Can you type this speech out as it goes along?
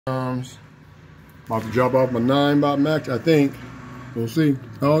About to drop off my 9-bot Maxx, I think. We'll see.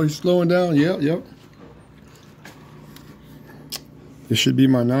 Oh, he's slowing down. Yep. This should be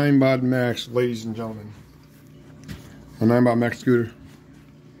my 9-bot Maxx, ladies and gentlemen. My 9-bot Maxx scooter.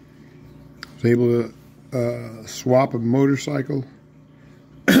 I was able to swap a motorcycle.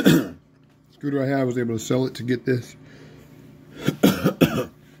 Scooter I have, was able to sell it to get this.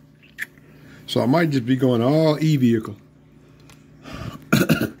 So I might just be going all e-vehicle.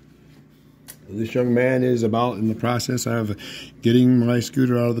 This young man is about in the process of getting my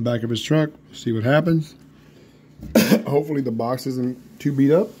scooter out of the back of his truck. See what happens. Hopefully the box isn't too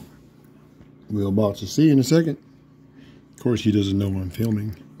beat up. We'll about to see in a second. Of course, he doesn't know I'm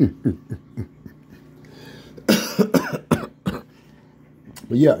filming.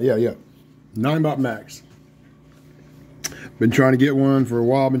 But yeah. 9-bot Maxx. Been trying to get one for a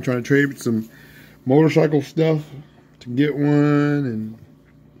while. Been trying to trade some motorcycle stuff to get one, and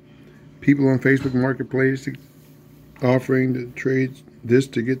people on Facebook Marketplace offering to trade this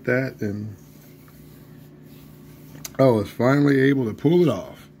to get that, and I was finally able to pull it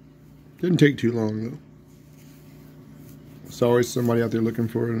off. Didn't take too long though. There's always somebody out there looking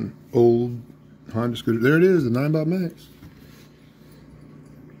for an old Honda scooter. There it is, the 9-bot Maxx.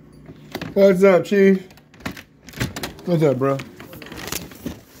 What's up, Chief? What's up, bro?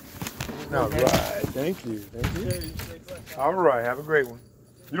 All right, thank you. All right, have a great one.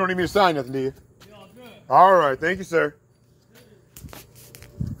 You don't need me to sign nothing, do you? All right, thank you, sir.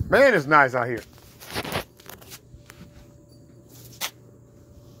 Man, it's nice out here.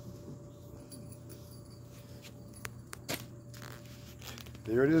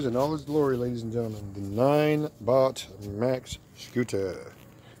 There it is in all its glory, ladies and gentlemen. The 9-bot Maxx scooter.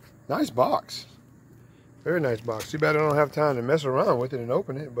 Nice box. Very nice box. Too bad I don't have time to mess around with it and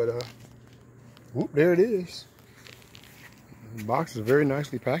open it, but whoop, there it is. The box is very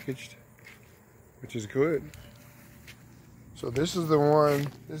nicely packaged, which is good. So this is the one.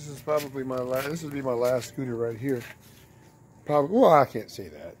 This is probably my last. This would be my last scooter right here. Probably. Well, I can't say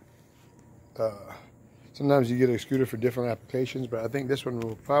that. Sometimes you get a scooter for different applications, but I think this one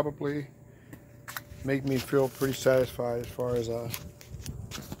will probably make me feel pretty satisfied as far as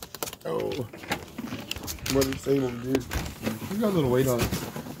what it's able to do. You got a little weight on it.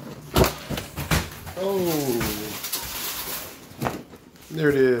 Oh. There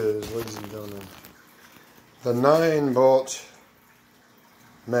it is, ladies and gentlemen. The 9-bot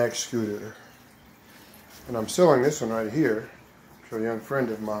Maxx scooter. And I'm selling this one right here to a young friend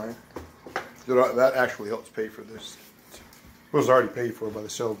of mine. That actually helps pay for this. It was already paid for by the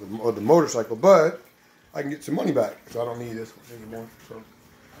sale of the motorcycle, but I can get some money back because I don't need this one anymore. So,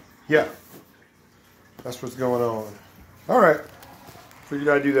 yeah. That's what's going on. Alright. Figured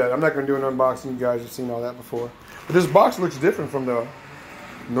I'd do that. I'm not going to do an unboxing. You guys have seen all that before. But this box looks different from the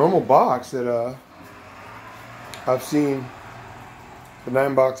normal box that I've seen the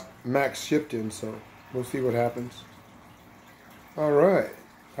 9-bot Maxx shipped in, so we'll see what happens. Alright,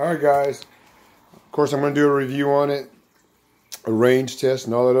 guys. Of course, I'm going to do a review on it, a range test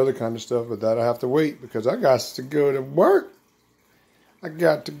and all that other kind of stuff, but that'll have to wait because I got to go to work.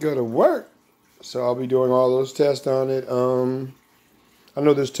 So I'll be doing all those tests on it. I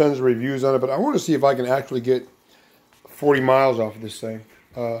know there's tons of reviews on it, but I want to see if I can actually get 40 miles off of this thing.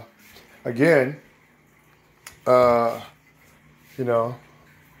 Again, you know,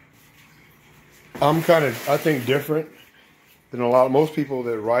 I'm kind of, I think, different than most people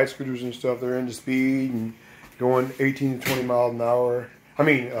that ride scooters and stuff. They're into speed and going 18 to 20 miles an hour. I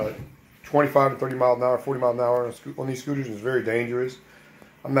mean, 25 to 30 miles an hour, 40 miles an hour on these scooters is very dangerous.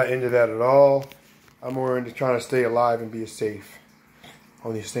 I'm not into that at all. I'm more into trying to stay alive and be safe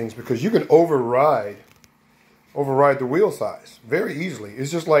on these things because you can override the wheel size very easily.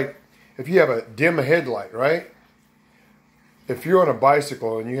 It's just like if you have a dim headlight, right? If you're on a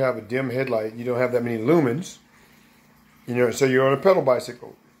bicycle and you have a dim headlight, you don't have that many lumens, you know, so you're on a pedal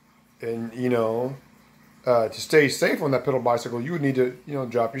bicycle. And, you know, to stay safe on that pedal bicycle, you would need to, you know,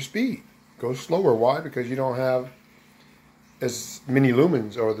 drop your speed. Go slower. Why? Because you don't have as many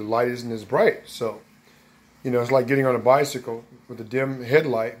lumens or the light isn't as bright. So, you know, it's like getting on a bicycle with a dim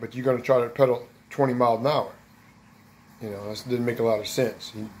headlight, but you're going to try to pedal 20 miles an hour. You know, that didn't make a lot of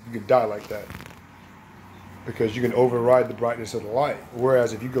sense. You could die like that because you can override the brightness of the light.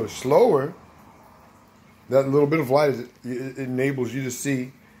 Whereas if you go slower, that little bit of light it enables you to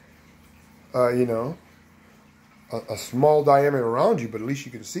see, you know, a small diameter around you, but at least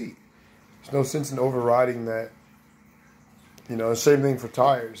you can see. There's no sense in overriding that. You know, the same thing for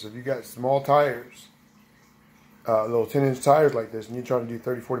tires. If you got small tires, little 10-inch tires like this, and you're trying to do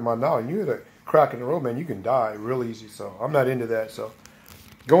 30, 40 miles an hour, and you hit a crack in the road, man, you can die real easy. So I'm not into that. So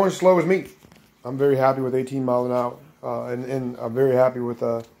going slow is me. I'm very happy with 18 miles an hour. And I'm very happy with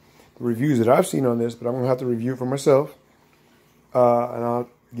the reviews that I've seen on this, but I'm going to have to review it for myself. And I'll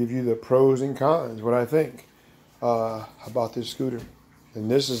give you the pros and cons, what I think about this scooter. And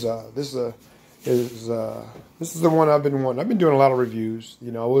this is the one I've been wanting. I've been doing a lot of reviews.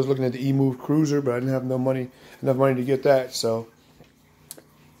 You know, I was looking at the eMove Cruiser, but I didn't have enough money to get that. So,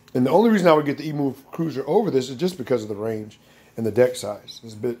 and the only reason I would get the eMove Cruiser over this is just because of the range and the deck size.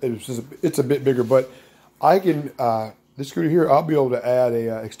 It's a bit bigger, but I can this scooter here, I'll be able to add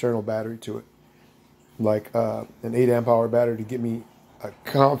a external battery to it, like an 8 amp hour battery to get me a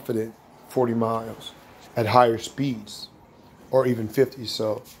confident 40 miles at higher speeds, or even 50.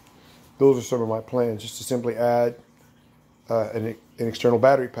 So those are some of my plans, just to simply add an external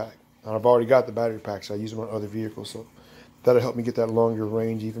battery pack. And I've already got the battery packs. I use them on other vehicles, so that'll help me get that longer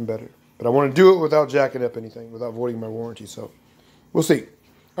range even better. But I want to do it without jacking up anything, without voiding my warranty. So we'll see.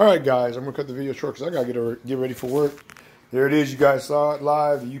 All right, guys, I'm going to cut the video short because I got to get ready for work. There it is. You guys saw it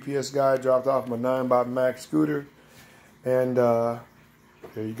live. The UPS guy dropped off my 9x Maxx scooter. And there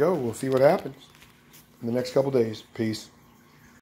you go. We'll see what happens in the next couple days. Peace.